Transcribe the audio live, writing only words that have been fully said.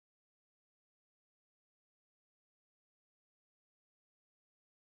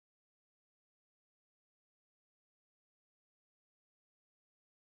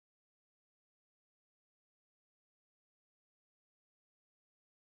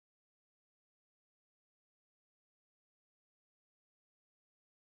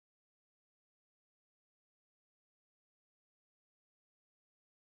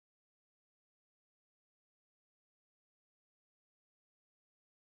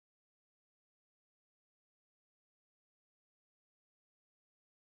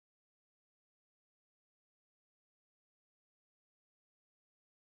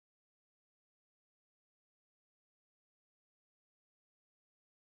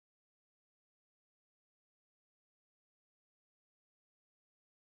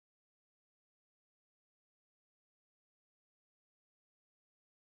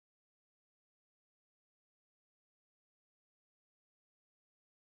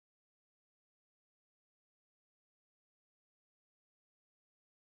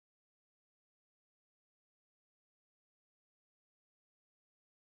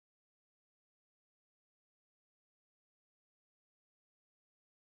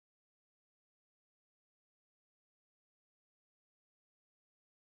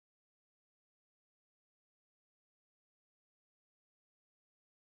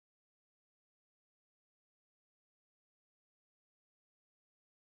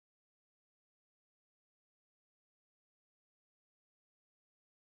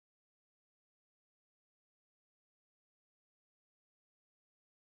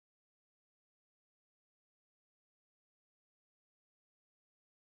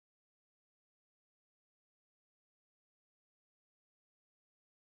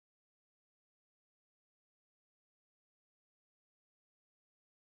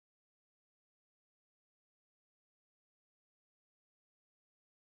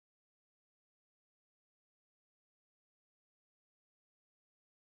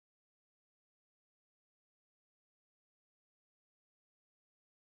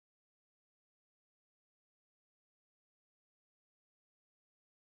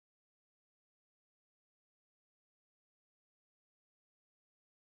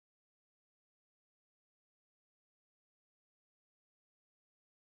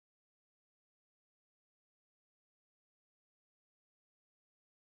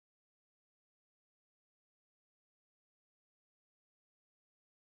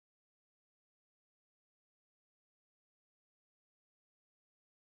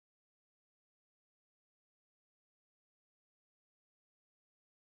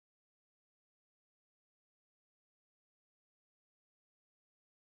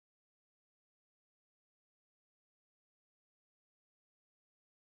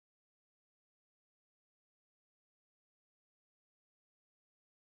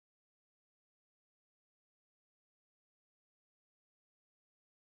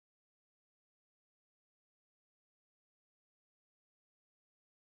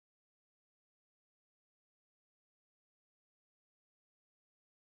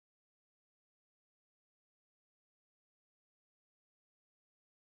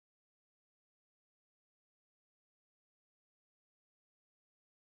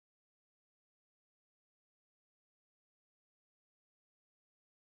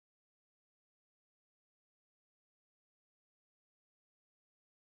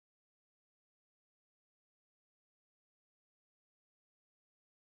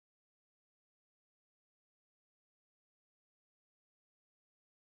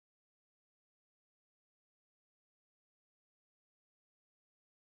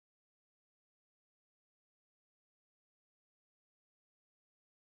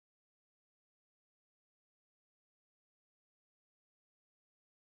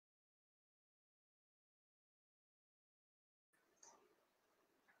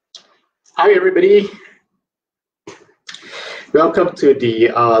Hi, everybody. Welcome to the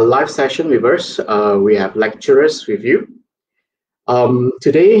live session with us. We have lecturers with you.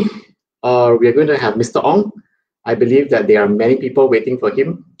 Today, we are going to have Mr. Ong. I believe that there are many people waiting for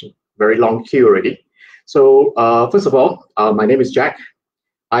him. Very long queue already. So first of all, my name is Jack.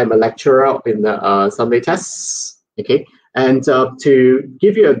 I'm a lecturer in the Sunday tests. Okay, and to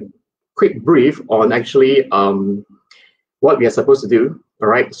give you a quick brief on actually what we are supposed to do. All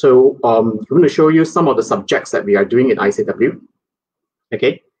right, so I'm going to show you some of the subjects that we are doing in ICAEW.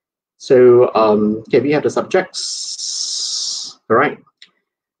 Okay, so can we have the subjects? All right,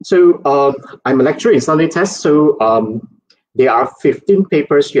 so I'm a lecturer in Sunday tests, so there are 15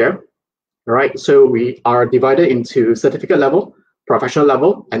 papers here. All right, so we are divided into certificate level, professional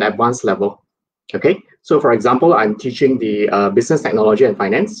level, and advanced level. Okay, so for example, I'm teaching the business technology and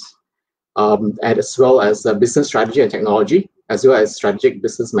finance, as well as business strategy and technology, as well as strategic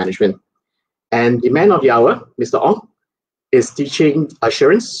business management. And the man of the hour, Mr. Ong, is teaching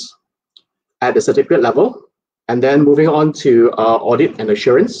assurance at the certificate level, and then moving on to audit and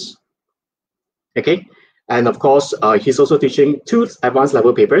assurance. Okay, and of course, he's also teaching 2 advanced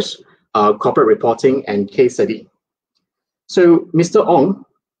level papers, corporate reporting and case study. So Mr. Ong,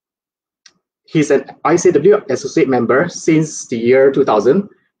 he's an ICAEW associate member since the year 2000,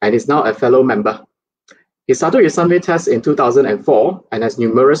 and is now a fellow member. He started his Sunday test in 2004 and has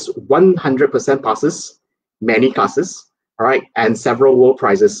numerous 100% passes, many classes, all right, and several world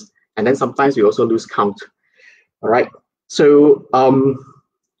prizes. And then sometimes we also lose count. All right, so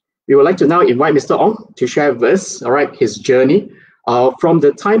we would like to now invite Mr. Ong to share with us, all right, his journey from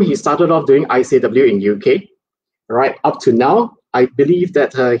the time he started off doing ICAEW in UK, all right, up to now. I believe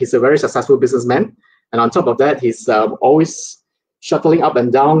that he's a very successful businessman, and on top of that, he's always shuttling up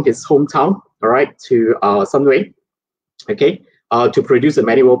and down his hometown, all right, to Sunway, okay, to produce the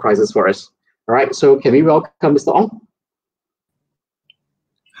many world prizes for us. All right, so can we welcome Mr. Ong?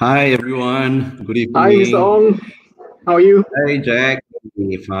 Hi, everyone. Good evening. Hi, Mr. Ong. How are you? Hey, Jack.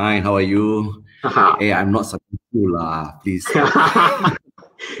 Fine. How are you? Hey, I'm not successful, please.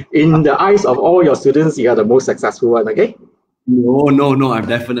 In the eyes of all your students, you are the most successful one, okay? No, I'm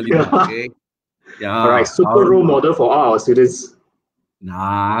definitely not, okay? Yeah. All right, super role model for all our students.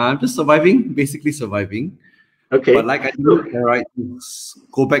 Nah, I'm just surviving, basically surviving. Okay. But like I do, right,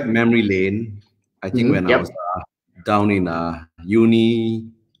 go back memory lane. I think when I was down in uni,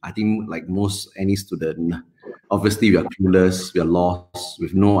 I think like most any student, obviously we are clueless, we are lost,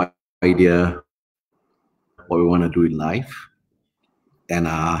 with no idea what we want to do in life. And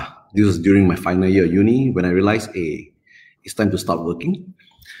this was during my final year of uni when I realized, hey, it's time to start working.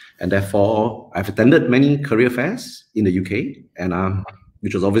 And therefore, I've attended many career fairs in the UK, and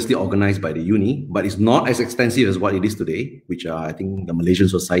which was obviously organized by the uni, but it's not as extensive as what it is today, which I think the Malaysian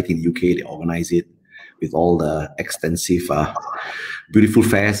Society in the UK, they organize it with all the extensive, beautiful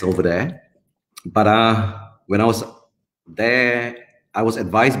fairs over there. But when I was there, I was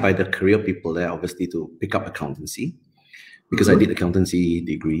advised by the career people there, obviously, to pick up accountancy, because I did accountancy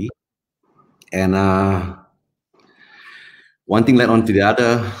degree. And one thing led on to the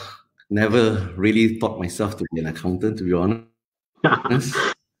other. Never really thought myself to be an accountant, to be honest.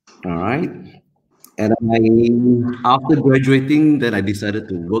 All right. And after graduating, then I decided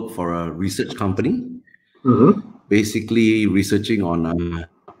to work for a research company, basically researching on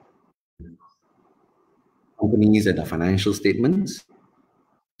companies and the financial statements.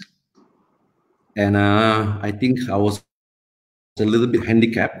 And I think I was a little bit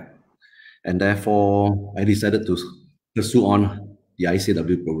handicapped, and therefore I decided to pursue on the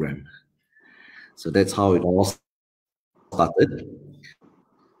ICAEW program. So that's how it all started.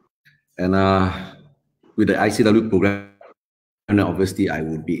 And with the ICAEW program, obviously I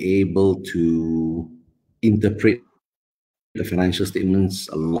would be able to interpret the financial statements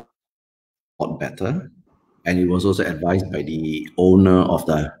a lot better. And it was also advised by the owner of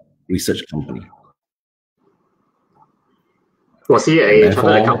the research company. Was he a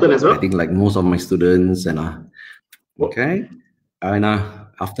chartered accountant as well? I think like most of my students, and okay. And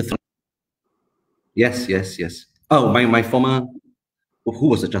after yes. Oh, my former, who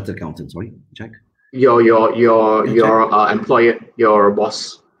was a chartered accountant? Sorry, Jack. Your employer, your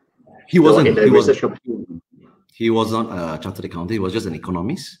boss. He wasn't. He was not a chartered accountant. He was just an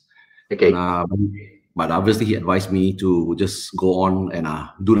economist. Okay. And, but obviously, he advised me to just go on and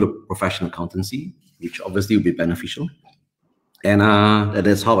do the professional accountancy, which obviously would be beneficial. And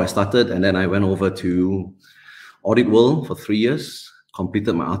that's how I started. And then I went over to Audit World for 3 years,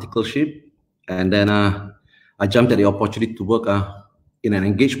 completed my articleship, and then I jumped at the opportunity to work in an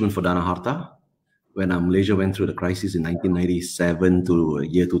engagement for Dana Harta, when Malaysia went through the crisis in 1997 to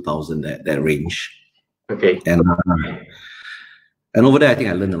year 2000, that range. Okay. And over there, I think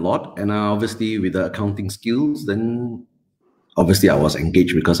I learned a lot. And obviously, with the accounting skills, then obviously I was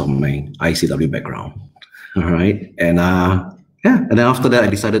engaged because of my ICAEW background. All right. And and then after that, I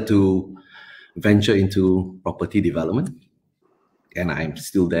decided to venture into property development. And I'm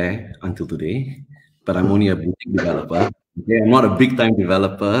still there until today. But I'm only a boutique developer. Okay, I'm not a big-time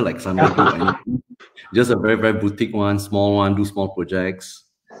developer like Sunway Group. Just a very, very boutique one, small one, do small projects.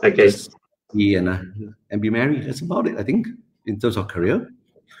 Okay. Just be and be married. That's about it, I think, in terms of career.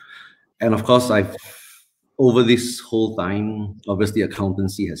 And of course, over this whole time, obviously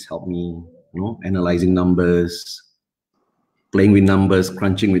accountancy has helped me, analyzing numbers, playing with numbers,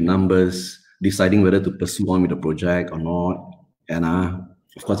 crunching with numbers, deciding whether to pursue on with the project or not. And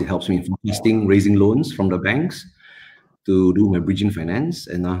of course, it helps me in forecasting, raising loans from the banks to do my bridging finance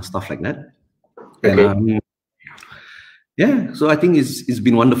and stuff like that. Okay. And so I think it's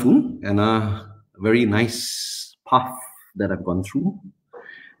been wonderful and a very nice path that I've gone through,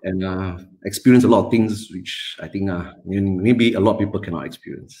 and experienced a lot of things which I think maybe a lot of people cannot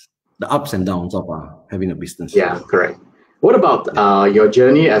experience. The ups and downs of having a business. Yeah, correct. What about your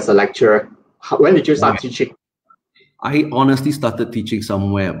journey as a lecturer? When did you start teaching? I honestly started teaching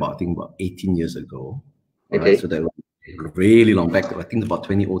somewhere about 18 years ago. Okay. Right? So that was really long back. I think about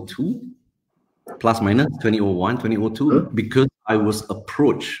 2002, plus minus 2001, 2002, because I was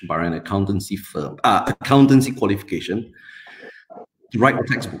approached by an accountancy firm, accountancy qualification, to write a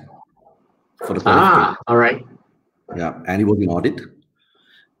textbook for the qualification. All right. Yeah, and it was in audit.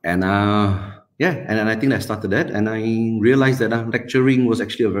 And and I think I started that, and I realized that lecturing was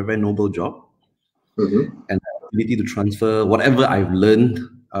actually a very, very noble job. And the ability to transfer whatever I've learned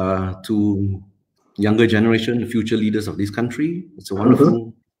to younger generation, the future leaders of this country. It's a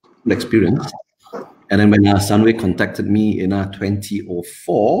wonderful experience. And then when Sunway contacted me in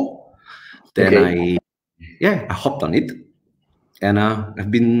 2004, then I hopped on it. And I've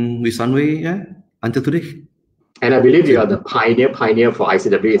been with Sunway until today. And I believe you are the pioneer for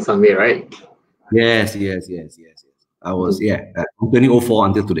ICAEW in Sunway, right? Yes. I was, from 2004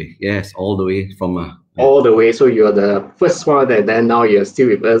 until today. Yes, all the way from... all the way. So you're the first one, and then now you're still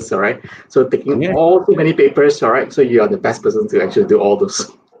with us, all right? So taking all too many papers, all right? So you are the best person to actually do all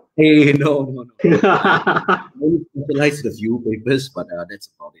those. Hey, no. I only specialized a few papers, but that's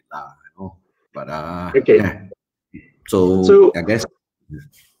about it. But okay. So I guess...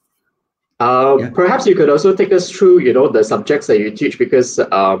 Perhaps you could also take us through, the subjects that you teach, because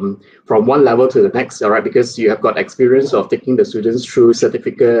from one level to the next, all right, because you have got experience of taking the students through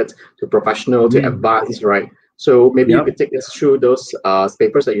certificate to professional to advanced, right? So maybe you could take us through those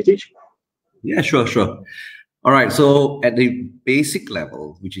papers that you teach. Yeah, sure. All right, so at the basic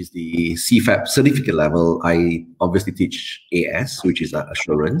level, which is the CFAP certificate level, I obviously teach AS, which is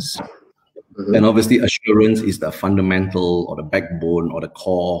assurance. And obviously assurance is the fundamental or the backbone or the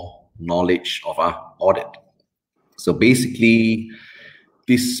core knowledge of our audit. So basically,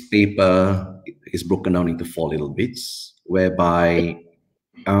 this paper is broken down into 4 little bits, whereby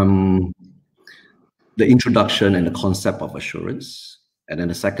the introduction and the concept of assurance, and then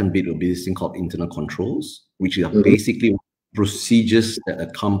the second bit will be this thing called internal controls, which are basically procedures that a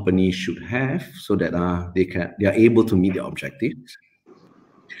company should have so that they are able to meet their objectives.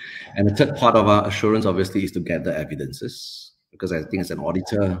 And the third part of our assurance, obviously, is to gather evidences, because I think as an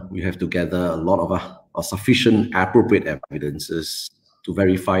auditor, we have to gather a lot of sufficient, appropriate evidences to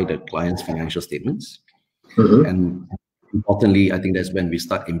verify the client's financial statements. And importantly, I think that's when we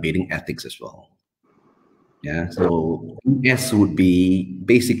start embedding ethics as well. Yeah, so ES would be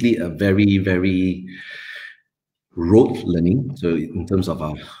basically a very, very rote learning. So in terms of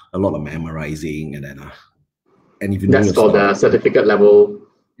a lot of memorizing, and then and if you that's for the certificate level.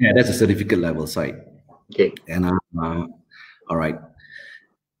 Yeah, that's a certificate level side. Okay. And all right.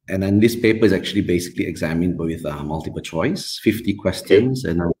 And then this paper is actually basically examined with multiple choice, 50 questions.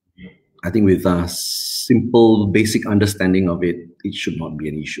 And I think with a simple, basic understanding of it, it should not be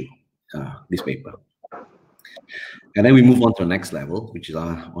an issue, this paper. And then we move on to the next level, which is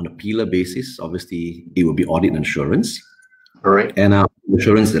on a pillar basis. Obviously, it will be audit and assurance. All right. And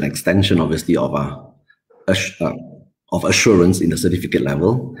assurance is an extension, obviously, of assurance in the certificate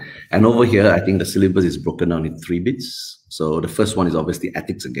level. And over here, I think the syllabus is broken down in 3 bits. So the first one is obviously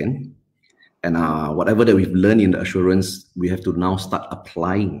ethics again. And whatever that we've learned in the assurance, we have to now start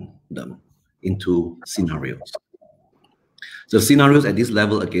applying them into scenarios. So scenarios at this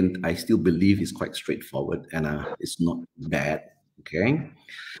level, again, I still believe is quite straightforward and it's not bad, okay?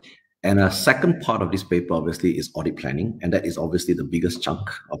 And a second part of this paper, obviously, is audit planning. And that is obviously the biggest chunk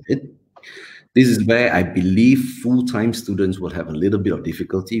of it. This is where I believe full-time students will have a little bit of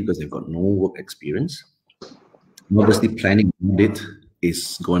difficulty because they've got no work experience. And obviously, planning audit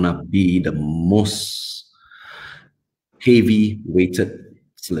is gonna be the most heavy weighted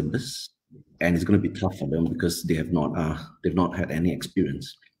syllabus, and it's going to be tough for them because they've not had any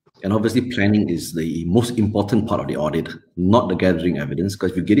experience. And obviously, planning is the most important part of the audit, not the gathering evidence.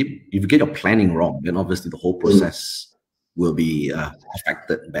 Because if you get your planning wrong, then obviously the whole process will be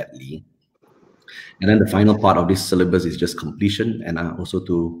affected badly. And then the final part of this syllabus is just completion and also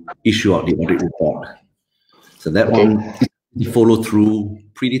to issue out the audit report. So that one, you follow through,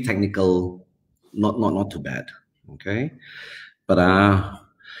 pretty technical, not too bad. Okay, but AA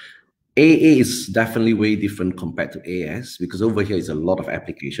is definitely way different compared to AS because over here is a lot of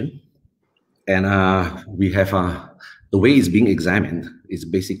application, and we have the way it's being examined is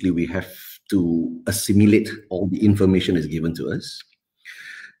basically we have to assimilate all the information that's given to us.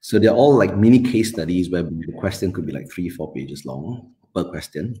 So they're all like mini case studies where the question could be like 3-4 pages long per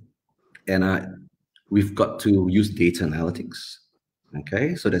question, and we've got to use data analytics.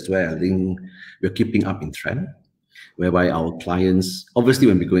 Okay, so that's where I think we're keeping up in trend, whereby our clients, obviously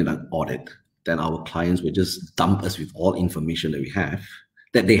when we go in an audit, then our clients will just dump us with all information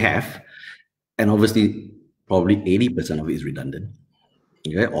that they have, and obviously probably 80% of it is redundant,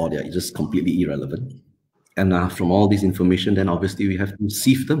 okay, or they're just completely irrelevant. And from all this information, then obviously we have to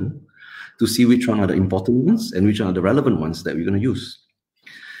sieve them to see which one are the important ones and which one are the relevant ones that we're going to use.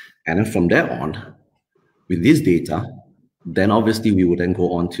 And then from there on, with this data, then obviously we would then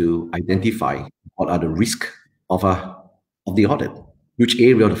go on to identify what are the risks of the audit, which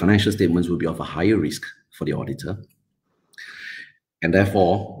area of the financial statements will be of a higher risk for the auditor. And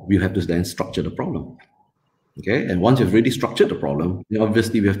therefore, we have to then structure the problem. Okay, and once you've already structured the problem, then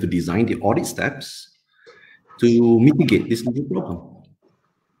obviously we have to design the audit steps to mitigate this problem.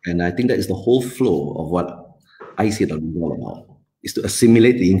 And I think that is the whole flow of what ICAEW is all about, is to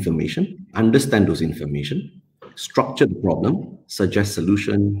assimilate the information, understand those information, structure the problem, suggest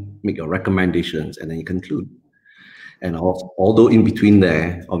solution, make your recommendations, and then you conclude. And although in between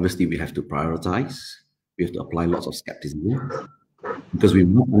there, obviously we have to prioritize, we have to apply lots of skepticism, because we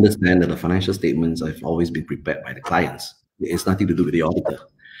must understand that the financial statements have always been prepared by the clients. It's nothing to do with the auditor.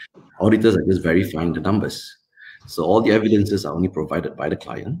 Auditors are just verifying the numbers. So all the evidences are only provided by the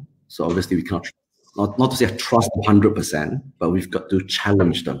client. So obviously we cannot, not to say trust 100%, but we've got to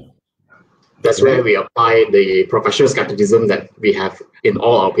challenge them. That's where we apply the professional skepticism that we have in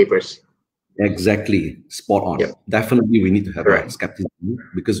all our papers. Exactly, spot on. Yep. Definitely, we need to have skepticism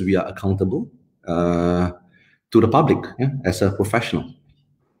because we are accountable to the public, as a professional.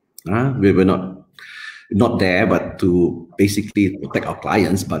 We're not there, but to basically protect our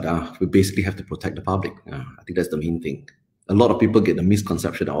clients, but we basically have to protect the public. I think that's the main thing. A lot of people get the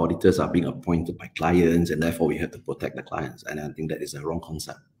misconception that auditors are being appointed by clients, and therefore we have to protect the clients. And I think that is a wrong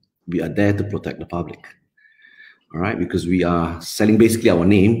concept. We are there to protect the public, all right? Because we are selling basically our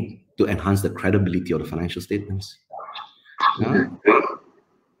name to enhance the credibility of the financial statements.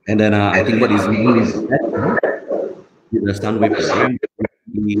 And then I think what is really important with the Sunway program,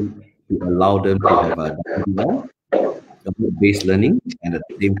 we allow them to have a base learning, and at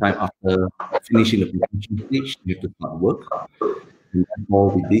the same time, after finishing the preparation stage, you have to start work. And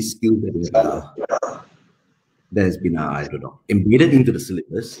therefore, with these skills that has been, I don't know, embedded into the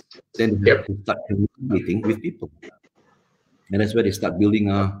syllabus, then you have to start communicating with people. And that's where they start building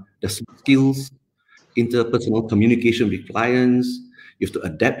the skills, interpersonal communication with clients. You have to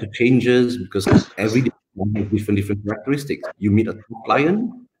adapt to changes because every one has different characteristics. You meet a tough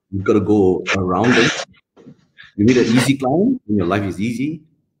client, you've got to go around them. You meet an easy client, and your life is easy.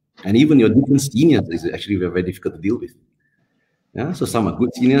 And even your different seniors is actually very, very difficult to deal with. Yeah, so some are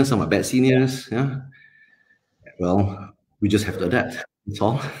good seniors, some are bad seniors. Yeah, well, we just have to adapt. That's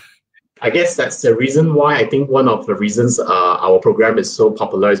all. I guess that's the reason why I think one of the reasons our program is so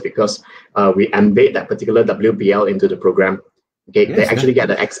popular is because we embed that particular WBL into the program. Okay, yes, they actually get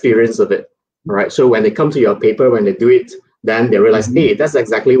the experience of it. All right, so when they come to your paper, when they do it, then they realize, hey, that's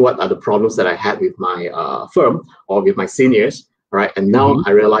exactly what are the problems that I had with my firm or with my seniors. All right, and now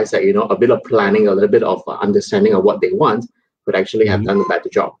I realize that, a bit of planning, a little bit of understanding of what they want could actually have done a better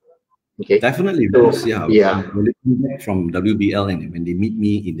job. Okay. Definitely. So, yeah. From WBL, and when they meet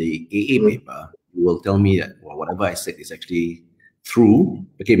me in the AA paper, you will tell me that whatever I said is actually true.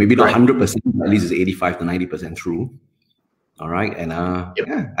 Okay, maybe not 100%, but at least it's 85 to 90% true. All right, and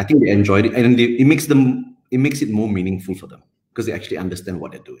yeah, I think they enjoyed it, and it makes it more meaningful for them because they actually understand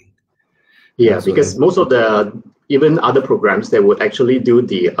what they're doing. Yeah, so because most of even other programs, they would actually do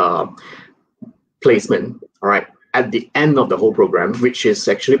the placement. All right. at the end of the whole program, which is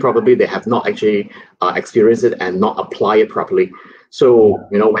actually probably they have not actually experienced it and not apply it properly. So,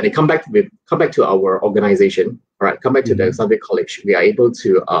 you know, when they come back to our organization, all right, come back to the Sunday College, we are able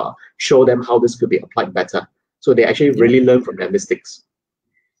to show them how this could be applied better. So they actually really learn from their mistakes.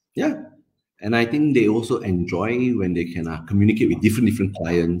 Yeah. And I think they also enjoy when they can communicate with different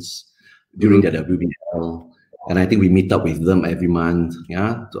clients during their WBL. And I think we meet up with them every month,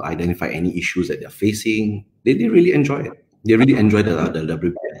 yeah, to identify any issues that they're facing. They really enjoy it. They really enjoy the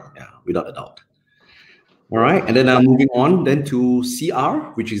WBL, yeah, without a doubt. All right, and then moving on then to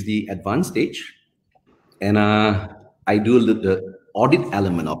CR, which is the advanced stage. And I do the audit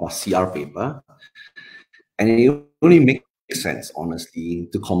element of a CR paper. And it only makes sense, honestly,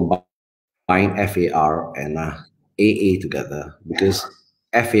 to combine FAR and AA together, because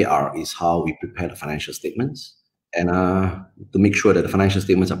FAR is how we prepare the financial statements, and to make sure that the financial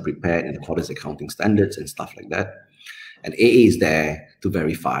statements are prepared in accordance with accounting standards and stuff like that. And AA is there to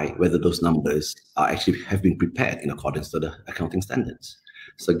verify whether those numbers are actually have been prepared in accordance to the accounting standards.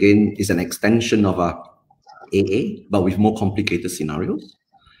 So again, it's an extension of AA, but with more complicated scenarios.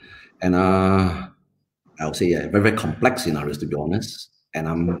 And I would say, yeah, very, very complex scenarios, to be honest.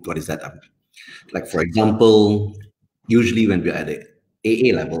 And what is that? Like, for example, usually when we're at the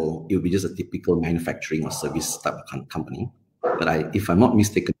AA level, it will be just a typical manufacturing or service type of company. But if I'm not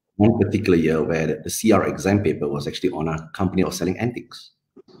mistaken, one particular year where the CR exam paper was actually on a company of selling antiques.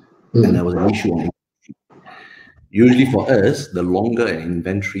 And there was an issue on it. Usually for us, the longer an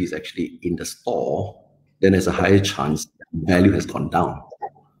inventory is actually in the store, then there's a higher chance that value has gone down.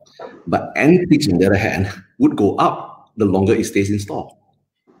 But antiques, on the other hand, would go up the longer it stays in store.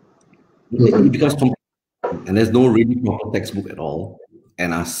 It becomes complex, and there's no really proper textbook at all.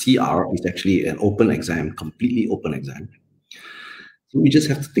 And our CR is actually an open exam, completely open exam. So we just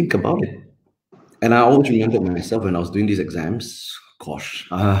have to think about it. And I always remember myself when I was doing these exams,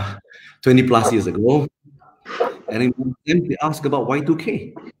 20 plus years ago, and then they ask about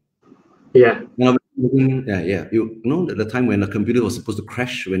Y2K. Yeah. Yeah. You know, at the time when the computer was supposed to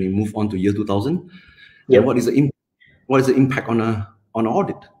crash when you move on to year 2000, and what is the impact on an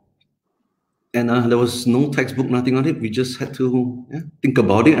audit? And there was no textbook, nothing on it. We just had to think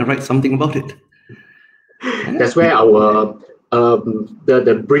about it and write something about it. Yeah. That's where our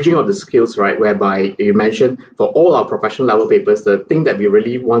the bridging of the skills, right, whereby you mentioned for all our professional level papers, the thing that we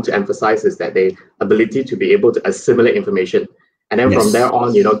really want to emphasize is that the ability to be able to assimilate information. And then from there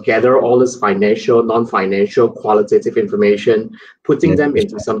on, you know, gather all this financial, non-financial, qualitative information, putting them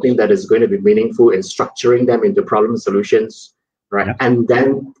into something that is going to be meaningful and structuring them into problem solutions, right? Yeah. And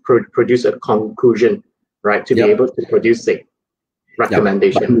then produce a conclusion, right, to be able to produce a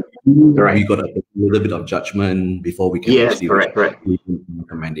recommendation. Right. We got a little bit of judgment before we can actually correct.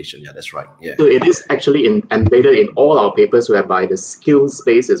 recommendation. Yeah, that's right. Yeah. So it is actually embedded in all our papers, whereby the skill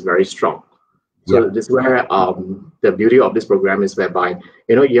space is very strong. So this is where the beauty of this program is, whereby,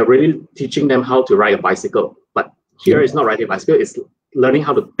 you know, you're really teaching them how to ride a bicycle. But here it's not riding a bicycle, it's learning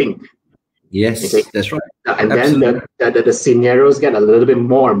how to think. Yes, that's right. And Absolutely. Then the scenarios get a little bit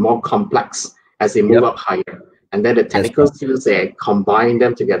more and more complex as they move up higher. And then the technical skills, they combine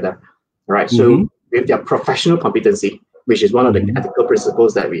them together. Right. So with their professional competency, which is one of the ethical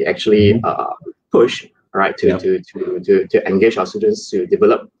principles that we actually push, right, to engage our students to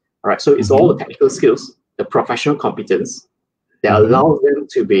develop. All right, so it's all the technical skills, the professional competence that allows them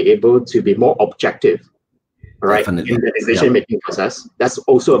to be able to be more objective, right, in the decision-making process. That's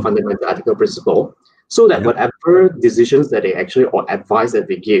also a fundamental ethical principle, so that whatever decisions that they actually or advice that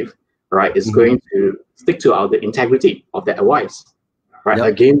they give, right, is going to stick to the integrity of their advice, right?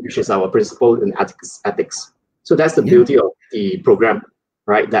 Again, which is our principle in ethics. So that's the beauty of the program,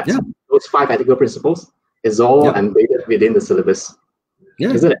 right? That those 5 ethical principles is all embedded within the syllabus.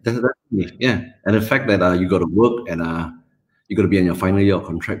 Yeah, isn't it? Definitely. Yeah, and the fact that you got to work and you got to be in your final year of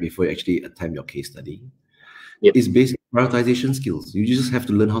contract before you actually attempt your case study is basic prioritization skills. You just have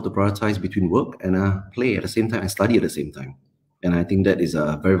to learn how to prioritize between work and play at the same time and study at the same time. And I think that is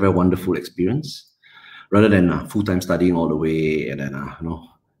a very, very wonderful experience, rather than full-time studying all the way and then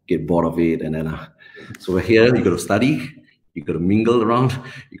get bored of it. And then so we're here. You got to study, you got to mingle around,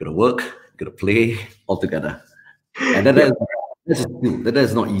 you got to work, you got to play all together, and that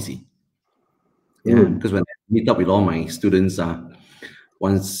is not easy. Yeah, because when I meet up with all my students,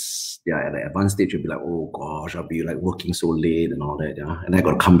 once at the advanced stage, you'll be like, oh gosh, I'll be like working so late and all that, and I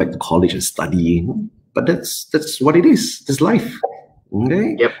got to come back to college and study. But that's what it is. That's life.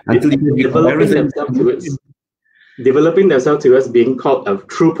 Okay. Yep. Until you developing themselves to us being called a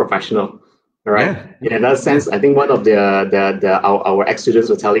true professional. All right. In that sense, I think one of our ex-students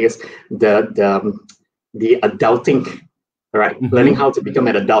were telling us the the adulting, right? Learning how to become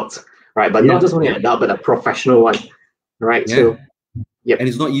an adult, right? But not just only an adult, but a professional one, right? So, yep. And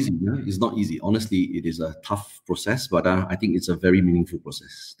it's not easy. It's not easy. Honestly, it is a tough process, but I think it's a very meaningful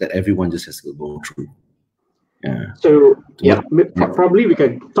process that everyone just has to go through. Yeah. So probably we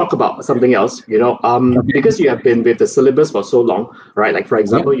can talk about something else, because you have been with the syllabus for so long, right? Like, for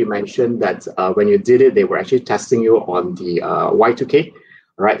example, you mentioned that when you did it, they were actually testing you on the Y2K,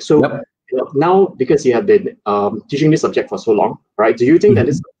 right? So now, because you have been teaching this subject for so long, right? Do you think that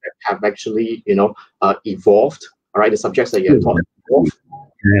this subject have actually, evolved, all right? The subjects that you have taught evolved?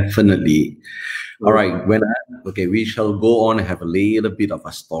 Definitely. All right. We shall go on and have a little bit of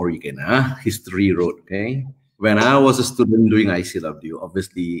a story again. History road. Okay. When I was a student doing ICAEW,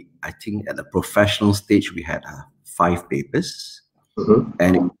 obviously, I think at the professional stage we had 5 papers,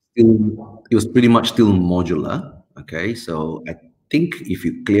 and it was pretty much still modular. Okay, so I think if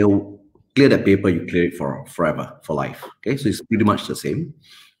you clear that paper, you clear it for forever, for life. Okay, so it's pretty much the same.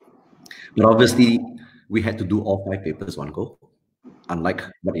 But obviously, we had to do all 5 papers one go, unlike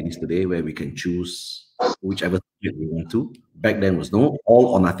what it is today, where we can choose whichever subject we want to. Back then was no, all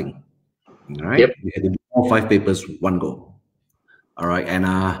or nothing. All right, we had to do all 5 papers one go. All right, and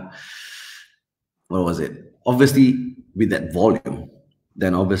what was it? Obviously, with that volume,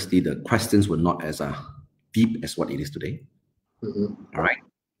 then obviously the questions were not as deep as what it is today. All right,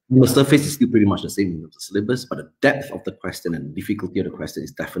 the surface is still pretty much the same in the syllabus, but the depth of the question and the difficulty of the question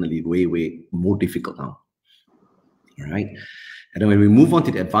is definitely way, way more difficult now. All right, and then when we move on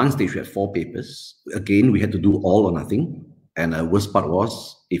to the advanced stage, we had 4 papers. Again, we had to do all or nothing. And the worst part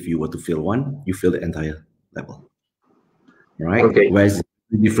was, if you were to fail one, you fail the entire level. Right? Whereas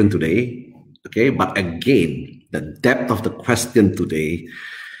it's different today. Okay, but again, the depth of the question today,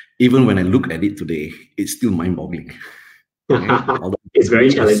 even when I look at it today, it's still mind-boggling. Okay? It's very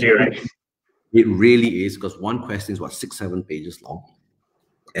challenging, right? It really is, because one question is 6-7 pages long.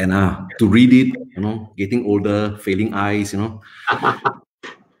 And to read it, getting older, failing eyes,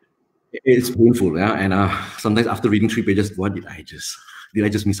 it's painful, and sometimes after reading 3 pages, what did I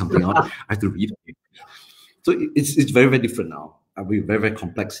just miss something out? I have to read it. So it's very, very different now. With very, very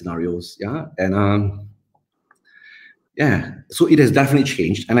complex scenarios, and so it has definitely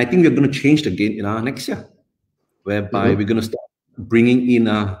changed, and I think we're going to change again in our next year, whereby we're going to start bringing in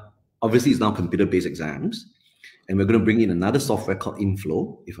obviously it's now computer-based exams, and we're going to bring in another software called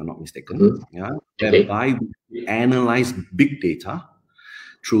Inflow, if I'm not mistaken, whereby we analyze big data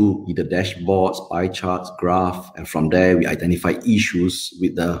through either dashboards, pie charts, graph, and from there we identify issues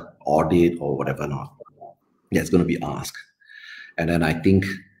with the audit or whatever that's going to be asked. And then I think,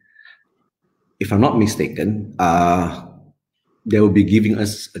 if I'm not mistaken, they will be giving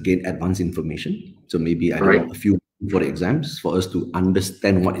us again advanced information. So maybe I don't know, a few for the exams for us to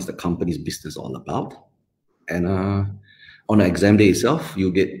understand what is the company's business all about. And on the exam day itself,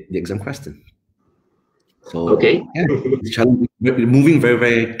 you get the exam question. So it's challenging. We're moving very,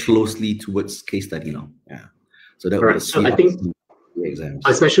 very closely towards case study now. So that was so I think exams,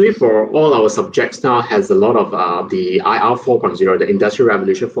 especially for all our subjects now, has a lot of the IR 4.0, the Industrial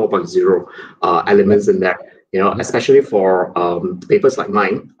Revolution 4.0 elements in there. Especially for papers like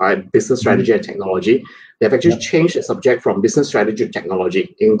mine, business strategy and technology, they've actually changed the subject from business strategy to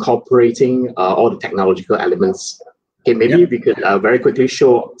technology, incorporating all the technological elements. Okay, maybe we could very quickly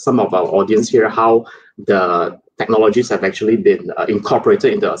show some of our audience here how the technologies have actually been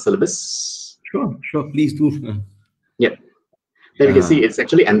incorporated into our syllabus. Sure, please do. Then you can see it's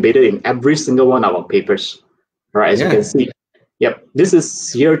actually embedded in every single one of our papers. Right, as you can see. This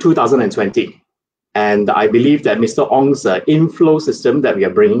is year 2020. And I believe that Mr. Ong's inflow system that we are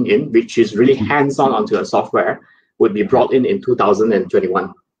bringing in, which is really hands-on onto a software, would be brought in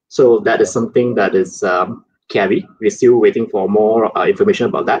 2021. So that is something that is carry. We're still waiting for more information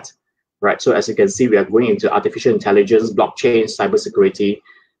about that. Right. So as you can see, we are going into artificial intelligence, blockchain, cybersecurity,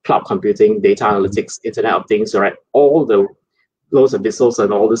 cloud computing, data analytics, Internet of Things. Right. All the loads of whistles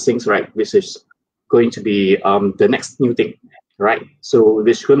and all these things. Right. Which is going to be the next new thing. Right. So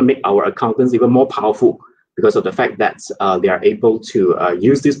this is going to make our accountants even more powerful because of the fact that they are able to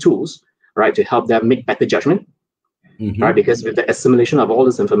use these tools, right, to help them make better judgment. Right. Because with the assimilation of all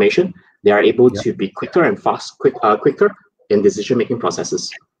this information, they are able to be quicker and quicker in decision-making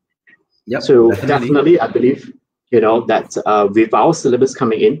processes. So definitely, I believe, that with our syllabus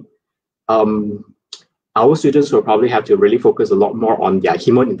coming in, our students will probably have to really focus a lot more on their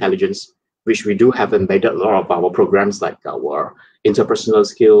human intelligence, which we do have embedded a lot of our programs like our interpersonal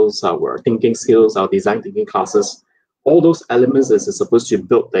skills, our thinking skills, our design thinking classes. All those elements is supposed to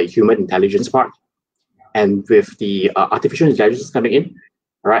build the human intelligence part. And with the artificial intelligence coming in,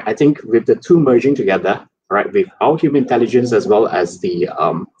 All right, I think with the two merging together, all right, with our human intelligence as well as the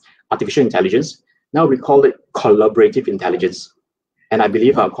artificial intelligence, now we call it collaborative intelligence. And I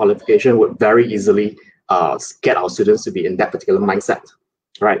believe our qualification would very easily get our students to be in that particular mindset.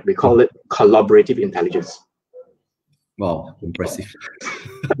 Right? We call it collaborative intelligence. Wow, impressive.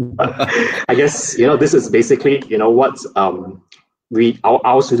 I guess this is basically what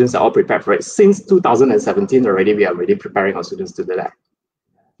our students are all prepared for it. Since 2017 already, we are already preparing our students to do that.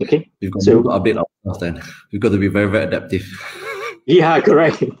 Okay. We've got to update ourselves then. We've got to be very, very adaptive. Yeah,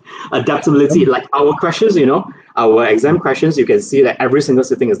 correct. Adaptability. Like our questions, our exam questions, you can see that every single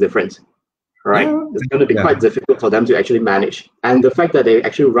sitting is different. Right? Yeah. It's going to be quite difficult for them to actually manage. And the fact that they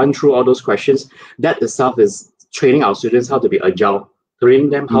actually run through all those questions, that itself is training our students how to be agile,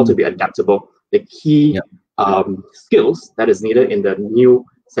 training them how to be adaptable, the key skills that is needed in the new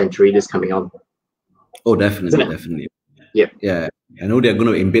century that's coming on. Oh, definitely, definitely. Yeah. Yeah. I know they're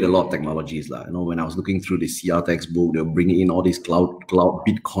going to embed a lot of technologies. When I was looking through the CR textbook, they're bringing in all these cloud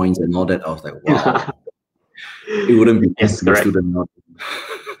bitcoins and all that. I was like, wow. It wouldn't be a student now.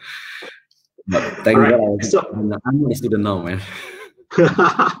 But thank God I'm not a student now, man.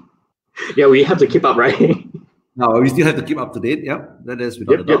 Yeah, we have to keep up, right? No, we still have to keep up to date. Yeah, that is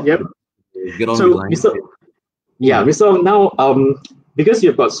without a doubt. Get on the line. So now, because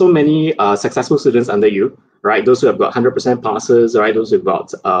you've got so many successful students under you, right? Those who have got 100% passes, right? Those who've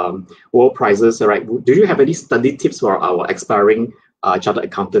got world prizes, right? Do you have any study tips for our aspiring chartered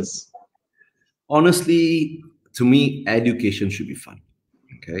accountants? Honestly, to me, education should be fun.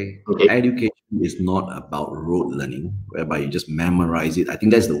 Okay. Education is not about rote learning, whereby you just memorize it. I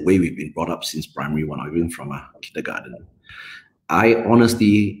think that's the way we've been brought up since primary one, or even from a kindergarten. I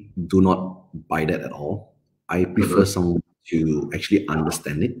honestly do not buy that at all. I prefer someone to actually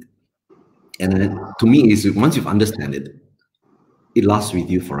understand it. And then, to me, is once you've understand it, it lasts with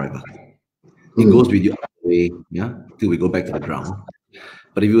you forever. It goes with you all the way, till we go back to the ground.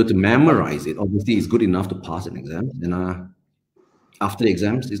 But if you were to memorize it, obviously it's good enough to pass an exam. And after the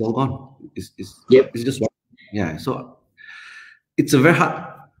exams, it's all gone. It's just So it's a very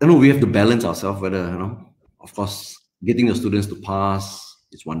hard. We have to balance ourselves. Whether of course, getting the students to pass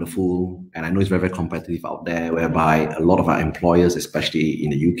is wonderful, and I know it's very, very competitive out there. Whereby a lot of our employers, especially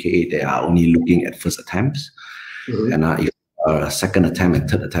in the UK, they are only looking at first attempts, and if second attempt and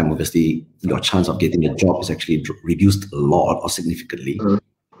third attempt, obviously your chance of getting a job is actually reduced a lot or significantly.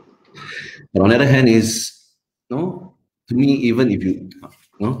 But on the other hand, to me, even if you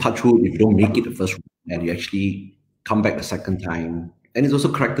touch wood, if you don't make it the first and you actually come back the second time, and it's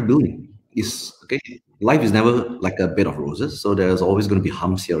also character building. Life is never like a bed of roses, so there's always going to be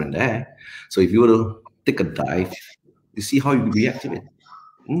humps here and there. So if you were to take a dive, you see how you react to it.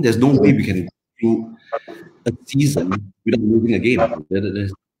 There's no way we can do a season without losing a game.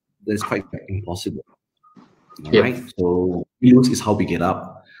 That's quite impossible. Right? So we lose is how we get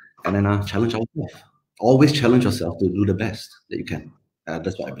up, and then challenge ourselves. Always challenge yourself to do the best that you can.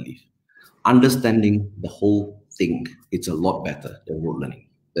 That's what I believe. Understanding the whole thing, it's a lot better than rote learning.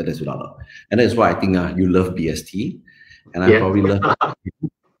 That is without doubt. And that's why I think you love BST, and I probably love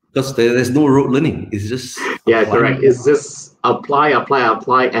because there's no rote learning. It's just correct. It's just apply,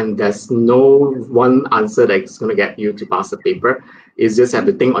 and there's no one answer that's going to get you to pass the paper. It's just have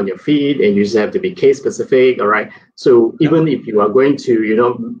to think on your feet, and you just have to be case specific. All right. So even if you are going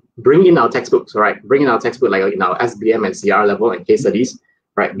to, bring in our textbooks, all right, bring in our textbook like in our SBM and CR level and case studies,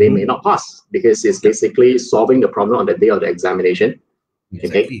 right? They may not pass because it's basically solving the problem on the day of the examination.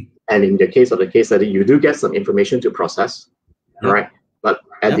 Exactly. Okay. And in the case of the case study, you do get some information to process. All right. But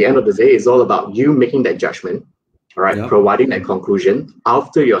at the end of the day, it's all about you making that judgment, all right, providing that conclusion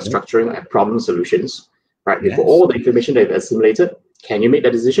after you're structuring problem solutions, right? With all the information that you've assimilated, can you make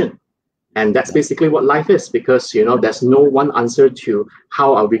that decision? And that's basically what life is, because there's no one answer to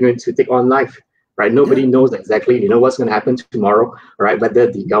how are we going to take on life, right? Nobody knows exactly what's going to happen tomorrow, right? Whether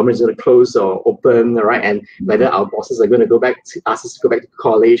the government is going to close or open, right? And whether our bosses are going to ask us to go back to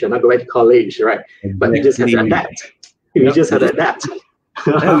college or not go back to college, right? But we just have to adapt. We just have to adapt.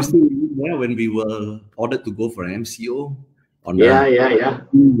 We still when we were ordered to go for an MCO on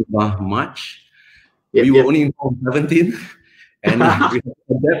March. We were only informed 17, and we had to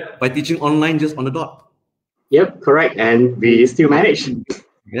adapt by teaching online just on the dot. Yep, correct, and we still managed.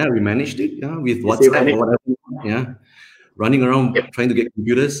 Yeah, we managed it. Yeah, with WhatsApp or whatever. Yeah, running around trying to get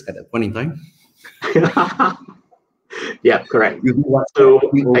computers at that point in time. Yeah, correct.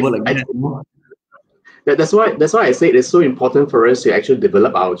 That's why I say it's so important for us to actually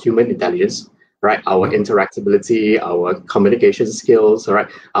develop our human intelligence, right? Our interactability, our communication skills, right?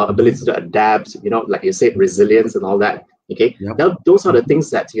 Our ability to adapt, like you said, resilience and all that. Okay, now those are the things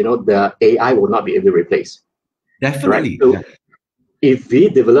that the AI will not be able to replace. Definitely. Right? So if we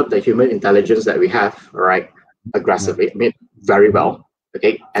develop the human intelligence that we have, right, aggressively, I mean, very well,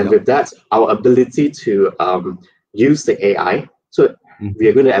 okay, and with that, our ability to use the AI, so we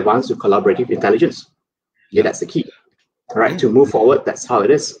are going to advance to collaborative intelligence. Okay, that's the key. All right, to move forward, that's how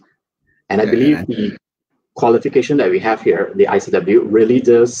it is. And I believe the qualification that we have here, the ICAEW, really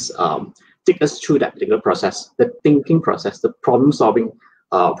does take us through that particular process, the thinking process, the problem-solving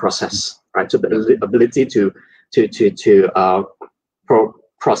process, right? So the ability to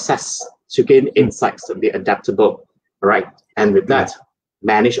process, to gain insights, to be adaptable, right? And with that,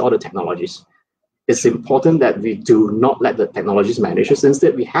 manage all the technologies. It's important that we do not let the technologies manage us.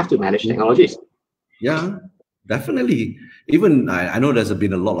 Instead, we have to manage technologies. Yeah, definitely. Even I know there's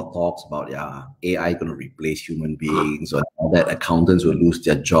been a lot of talks about AI going to replace human beings, or that accountants will lose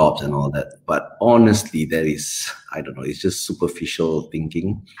their jobs and all that. But honestly, there is, I don't know, it's just superficial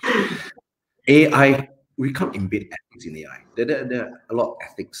thinking. AI, we can't embed ethics in AI. There are a lot of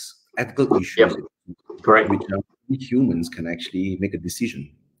ethical issues, correct, which humans can actually make a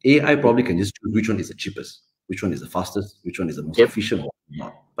decision. AI probably can just choose which one is the cheapest, which one is the fastest, which one is the most efficient.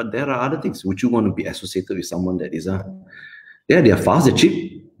 But there are other things. Would you want to be associated with someone that is they are fast, they're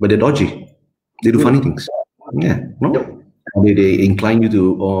cheap, but they're dodgy. They do funny things. Yeah, no. They incline you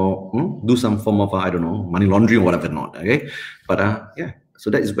to do some form of I don't know, money laundering or whatever not. Okay, but so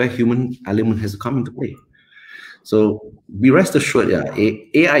that is where human element has to come into play. So be rest assured,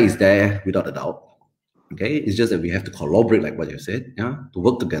 AI is there without a doubt. Okay, it's just that we have to collaborate, like what you said, to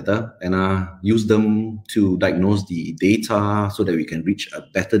work together and use them to diagnose the data so that we can reach a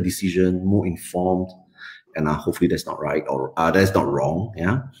better decision, more informed, and hopefully that's not right or that's not wrong.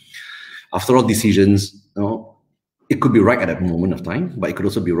 Yeah. After all, decisions, it could be right at that moment of time, but it could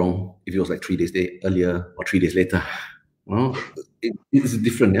also be wrong if it was like 3 days earlier or 3 days later. It's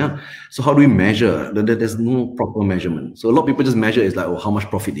different, So how do we measure? There's no proper measurement. So a lot of people just measure is like, how much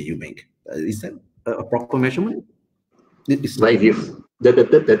profit did you make? Is that a proper measurement? Like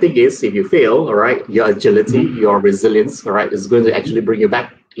the thing is, if you fail, all right, your agility, your resilience, all right, is going to actually bring you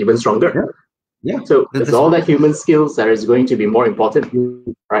back even stronger. Yeah. So it's all that human skills that is going to be more important,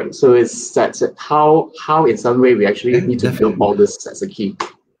 right? So it's that's how in some way we actually need to build all this as a key.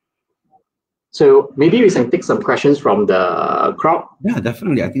 So maybe we can take some questions from the crowd. Yeah,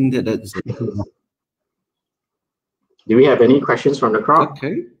 definitely. I think that's. Do we have any questions from the crowd?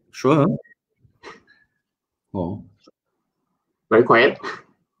 Okay, sure. Oh, very quiet.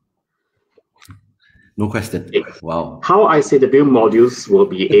 No question. Wow. How ICAEW modules will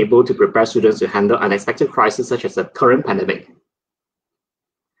be able to prepare students to handle unexpected crises such as the current pandemic?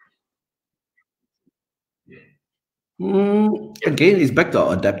 Again, it's back to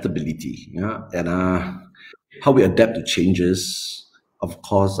our adaptability, and how we adapt to changes. Of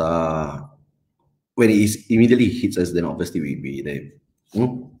course, when it immediately hits us, then obviously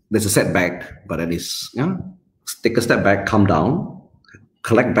there's a setback, but then take a step back, calm down,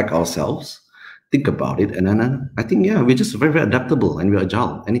 collect back ourselves, think about it, and then I think we're just very, very adaptable and we're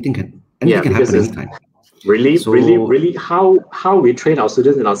agile. Anything can happen anytime. Really, how we train our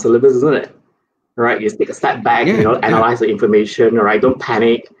students in our syllabus, isn't it? Right, you take a step back, analyze the information, right? Don't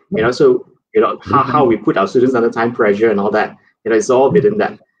panic, So how we put our students under time pressure and all that, it's all within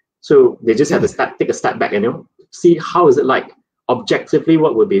that. So they just have to take a step back and see how is it like objectively,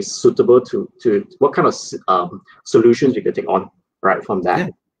 what would be suitable to what kind of solutions you could take on right from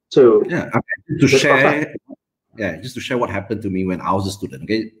that. So just to share what happened to me when I was a student.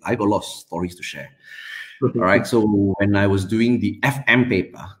 Okay, I got a lot of stories to share. All right, so when I was doing the FM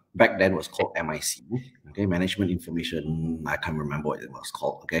paper. Back then it was called MIC, okay, Management Information, I can't remember what it was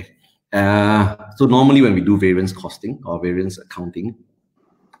called, okay. So normally when we do variance costing or variance accounting,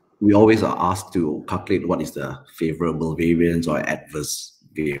 we always are asked to calculate what is the favorable variance or adverse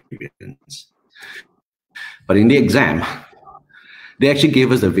variance. But in the exam, they actually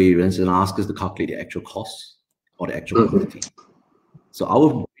gave us the variance and asked us to calculate the actual cost or the actual quantity. So I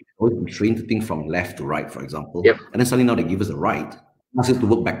was trained to think from left to right, for example, and then suddenly now they give us the right. Asked us to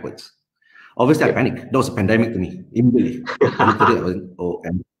work backwards. Obviously, I panicked. That was a pandemic to me. Immediately, I looked at it.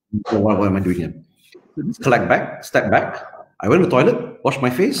 I was what am I doing here? Step back. I went to the toilet, washed my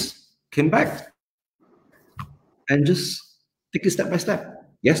face, came back, and just take it step by step.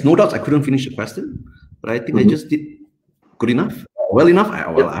 Yes, no doubts, I couldn't finish the question, but I think I just did good enough, well enough.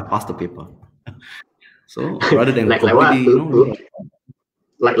 I passed the paper. So rather than like what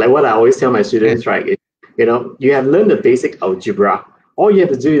I always tell my students, right? You have learned the basic algebra. All you have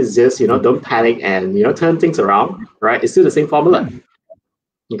to do is just, don't panic and, turn things around, right? It's still the same formula.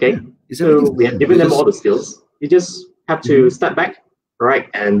 Okay. So we have given them all the skills. You just have to step back, right,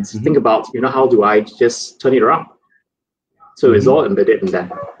 and think about, how do I just turn it around? So it's all embedded in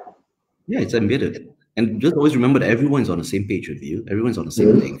that. Yeah, it's embedded. And just always remember that everyone's on the same page with you. Everyone's on the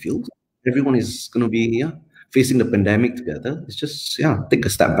same playing field. Everyone is going to be facing the pandemic together. It's just, take a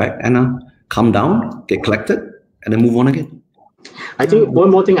step back and calm down, get collected, and then move on again. I think one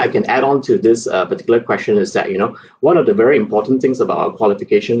more thing I can add on to this particular question is that, one of the very important things about our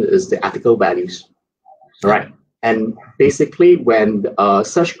qualification is the ethical values, right? And basically, when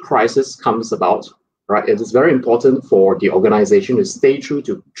such crisis comes about, right, it is very important for the organization to stay true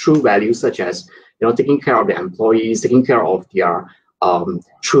to true values such as, taking care of the employees, taking care of their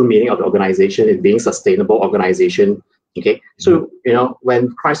true meaning of the organization and being sustainable organization. Okay, so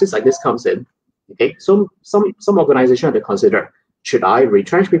when crisis like this comes in, okay, so some organization have to consider, should I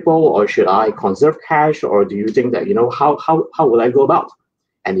retrench people or should I conserve cash, or do you think that how will I go about?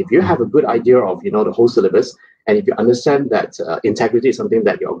 And if you have a good idea of the whole syllabus, and if you understand that integrity is something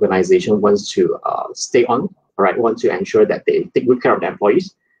that the organization wants to stay on, all right, want to ensure that they take good care of their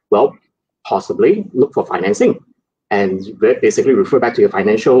employees, well, possibly look for financing and basically refer back to your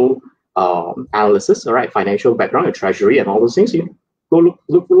financial analysis, all right, financial background, your treasury, and all those things. You go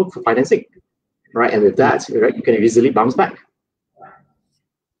look for financing, right? And with that, right, you can easily bounce back.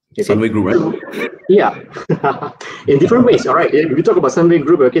 Okay. Sunway Group, right? Yeah, in different ways. All right. If you talk about Sunway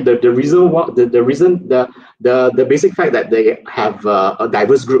Group, okay, the basic fact that they have a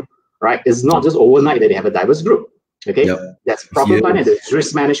diverse group, right, is not just overnight that they have a diverse group. Okay, that's proper planning. There's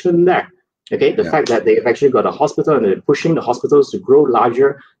risk management in there. Okay, the fact that they've actually got a hospital and they're pushing the hospitals to grow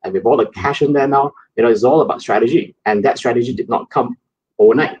larger, and with all the cash in there now, it's all about strategy, and that strategy did not come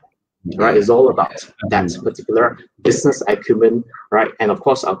overnight. Right, it's all about that particular business acumen, right? And of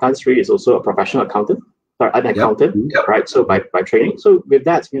course, our Tan Sri is also a professional accountant, or an accountant, right? So by training, so with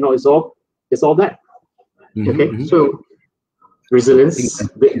that, it's all that. Okay, so resilience,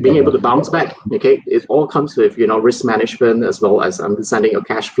 being able to bounce back. Okay, it all comes with risk management as well as understanding your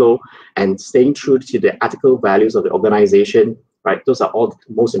cash flow and staying true to the ethical values of the organization. Right, those are all the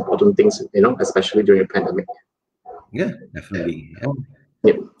most important things, especially during a pandemic. Yeah, definitely.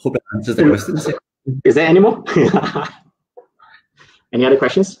 Yep. Hope that answers the questions. Is there any more? Any other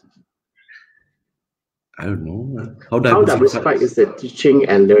questions? I don't know. How diversified is the teaching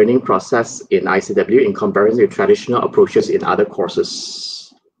and learning process in ICAEW in comparison to traditional approaches in other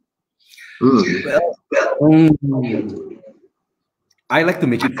courses? I like to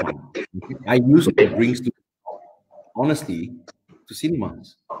make it fun. I used to bring students, honestly, to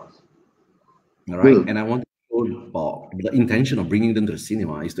cinemas. All right, and I want to show about the intention of bringing them to the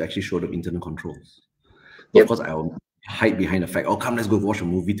cinema is to actually show them internal controls. Of course, I will hide behind the fact, oh, come, let's go watch a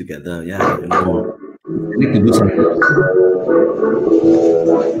movie together. Yeah, I need to do something.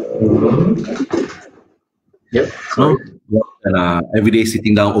 And every day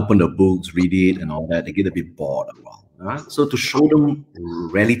sitting down, open the books, read it, and all that, they get a bit bored as well. So to show them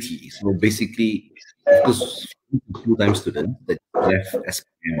reality, so basically, because full-time students that left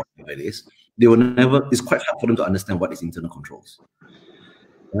SPM or whatever it is, they will never. It's quite hard for them to understand what is internal controls.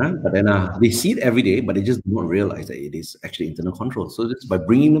 But then they see it every day, but they just do not realize that it is actually internal control. So just by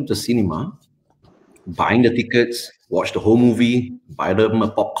bringing them to cinema, buying the tickets, watch the whole movie, buy them a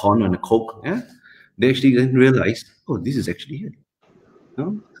popcorn and a Coke, they actually then realize, oh, this is actually it.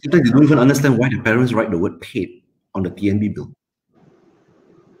 Sometimes they don't even understand why the parents write the word paid on the TNB bill.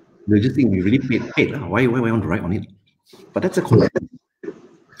 They just think we really paid. Why want to write on it? But that's a concept.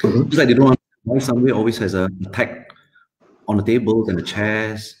 Just like they don't understand why somewhere always has a tag on the tables and the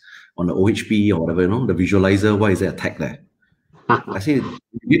chairs, on the OHP or whatever, the visualizer, why is there a tag there? I say, you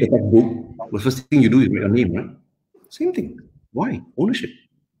read the textbook, the first thing you do is write your name, right? Same thing. Why? Ownership.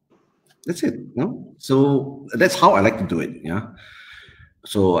 That's it. So that's how I like to do it.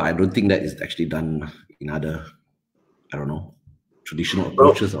 So I don't think that is actually done in other, I don't know, traditional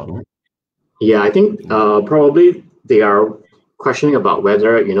approaches or not. Yeah, I think probably they are questioning about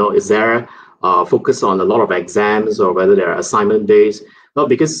whether, is there focus on a lot of exams or whether there are assignment based. Well,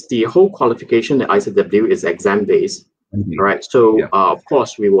 because the whole qualification at ICAEW is exam based. Right, so of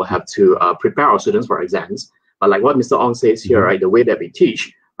course we will have to prepare our students for exams, but like what Mr. Ong says here, right, the way that we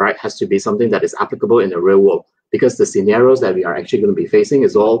teach, right, has to be something that is applicable in the real world, because the scenarios that we are actually going to be facing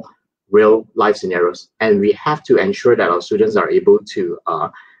is all real life scenarios, and we have to ensure that our students are able to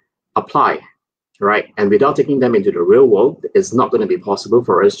apply, right, and without taking them into the real world, it's not going to be possible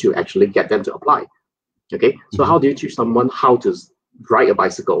for us to actually get them to apply. Okay, so how do you teach someone how to ride a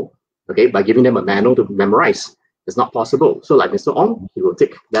bicycle? Okay, by giving them a manual to memorize. It's not possible. So like Mr. Ong, he will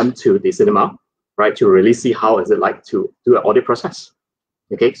take them to the cinema, right, to really see how is it like to do an audit process.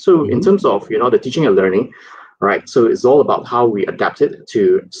 Okay, so in terms of, the teaching and learning, right? So it's all about how we adapt it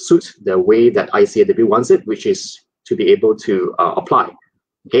to suit the way that ICAEW wants it, which is to be able to apply.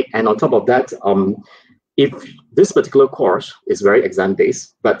 Okay, and on top of that, if this particular course is very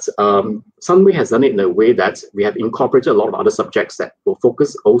exam-based, but Sunway has done it in a way that we have incorporated a lot of other subjects that will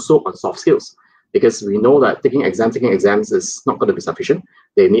focus also on soft skills, because we know that taking exams is not going to be sufficient.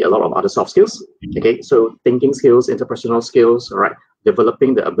 They need a lot of other soft skills. Okay, so thinking skills, interpersonal skills, all right,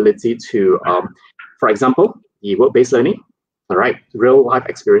 developing the ability to, for example, the work-based learning, all right, real-life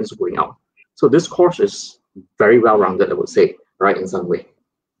experience going out. So this course is very well-rounded, I would say, right, in some way.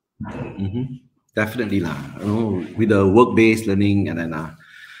 Definitely lah. With the work-based learning, and then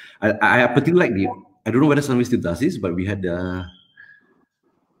I particularly like I don't know whether Sunway still does this, but we had the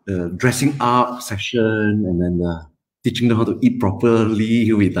dressing up session, and then the teaching them how to eat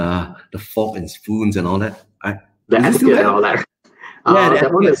properly with the fork and spoons and all that. The etiquette and all that.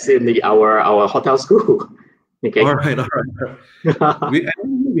 That one is in our hotel school. Okay. All right.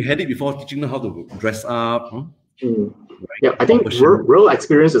 We had it before, teaching them how to dress up. Huh? Yeah, I think real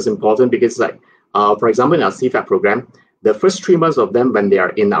experience is important, because, like, for example, in our CFAP program, the first 3 months of them, when they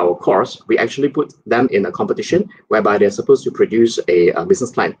are in our course, we actually put them in a competition whereby they're supposed to produce a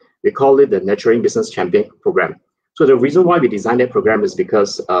business plan. We call it the Nurturing Business Champion program. So the reason why we designed that program is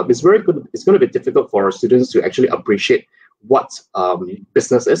because it's very good. It's going to be difficult for our students to actually appreciate what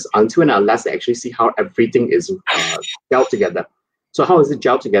business is until and unless they actually see how everything is gelled together. So how is it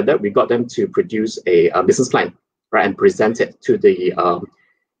gelled together? We got them to produce a business plan, right, and present it to the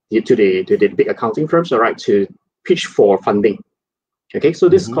big accounting firms, all right, to pitch for funding. Okay, so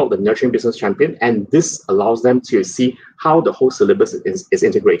this is called the Nurturing Business Champion, and this allows them to see how the whole syllabus is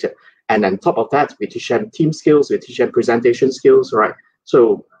integrated. And on top of that, we teach them team skills, we teach them presentation skills, right?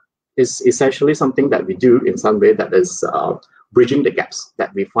 So it's essentially something that we do in some way that is bridging the gaps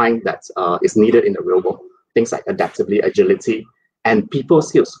that we find that is needed in the real world. Things like adaptability, agility, and people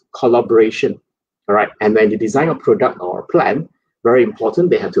skills, collaboration, all right? And when you design a product or a plan, very important,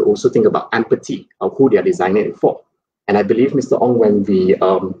 they have to also think about empathy of who they are designing it for. And I believe, Mr. Ong, when we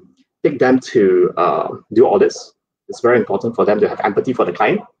take them to do audits, it's very important for them to have empathy for the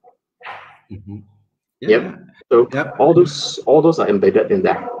client. Yeah. So all those are embedded in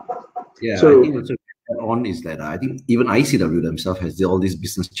there. Yeah. So I think also on is that I think even ICAEW themselves has all these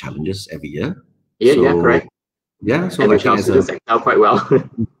business challenges every year. Yeah, correct. Yeah, so and I think students excel quite well.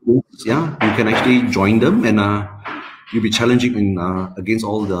 Yeah, you can actually join them, and you'll be challenging in against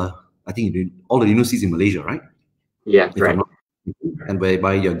all the all the universities in Malaysia, right? Yeah, right. And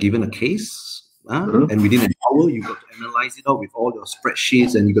whereby you're given a case, and within an hour you got to analyze it out with all your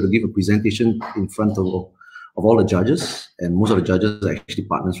spreadsheets, and you got to give a presentation in front of all the judges, and most of the judges are actually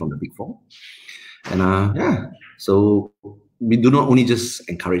partners from the Big Four. And so we do not only just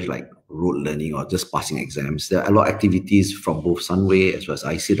encourage like rote learning or just passing exams. There are a lot of activities from both Sunway as well as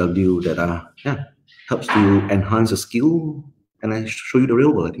ICAEW that helps to enhance the skill and I show you the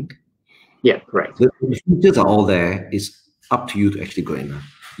real world, I think. Yeah, correct. The features are all there. It's up to you to actually go and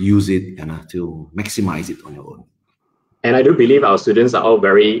use it and to maximize it on your own. And I do believe our students are all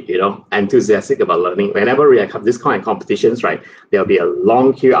very, enthusiastic about learning. Whenever we have this kind of competitions, right, there'll be a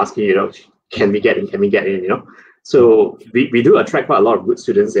long queue asking, can we get in? Can we get in? So we do attract quite a lot of good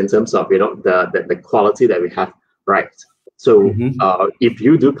students in terms of, the quality that we have, right? So if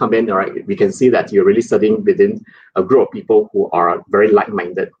you do come in, all right, we can see that you're really studying within a group of people who are very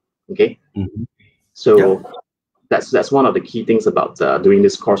like-minded. Okay, so that's one of the key things about doing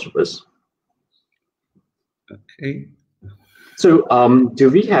this course with us. Okay. So do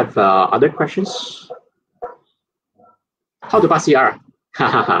we have other questions? How to pass CR?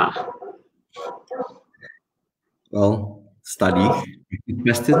 Well, study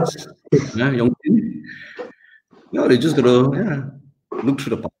questions. They just gotta look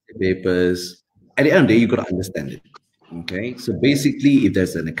through the papers. At the end of the day, you gotta understand it. Okay, so basically, if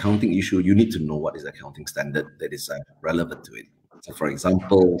there's an accounting issue, you need to know what is the accounting standard that is relevant to it. So, for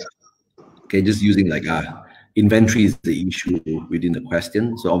example, just using like inventory is the issue within the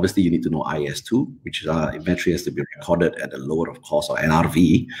question. So obviously, you need to know IS2, which is inventory has to be recorded at a lower of cost or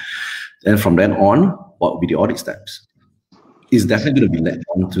NRV. Then from then on, what will be the audit steps? It's definitely going to be led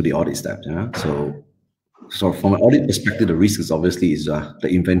on to the audit steps. So from an audit perspective, the risk is obviously the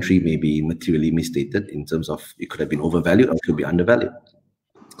inventory may be materially misstated in terms of it could have been overvalued or it could be undervalued.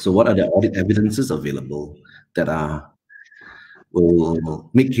 So what are the audit evidences available that will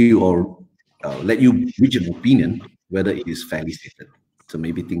make you or let you reach an opinion whether it is fairly stated? So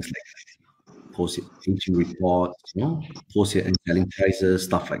maybe things like post-year aging reports, post-year and selling prices,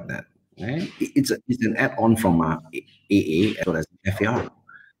 stuff like that. Right? It's an add-on from AA as well as FAR.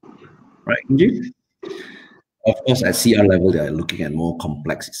 Right, Indeed. Of course, at CR level, they're looking at more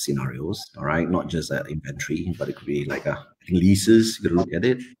complex scenarios, all right? Not just inventory, but it could be like leases, you could look at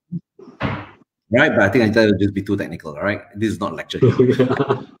it. Right, but I think I will just be too technical, all right? This is not a lecture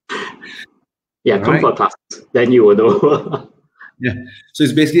here. Yeah, come for a class, then you will know. Yeah, so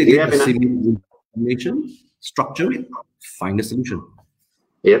it's basically again a simple information, structure it, find a solution.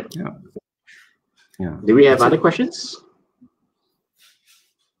 Yep. Yeah. Yeah. Do we have other questions?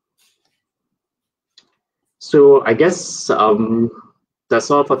 So I guess that's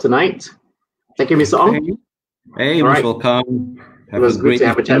all for tonight. Thank you, Mr. Ong. Hey, you're most welcome. It was good to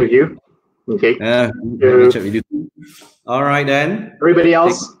have a chat with you. Okay. Have a chat with you too. All right then. Everybody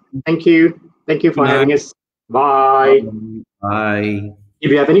else, thank you. Thank you for having us. Bye. Bye.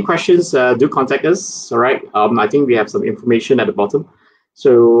 If you have any questions, do contact us. All right. I think we have some information at the bottom.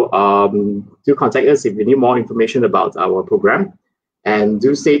 So do contact us if you need more information about our program. And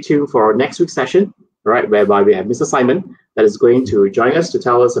do stay tuned for next week's session, right, whereby we have Mr. Simon that is going to join us to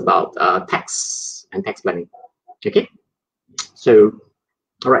tell us about tax and tax planning. Okay. So,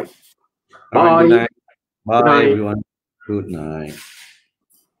 all right. Bye. All right, good night. Bye, good night. everyone. Good night.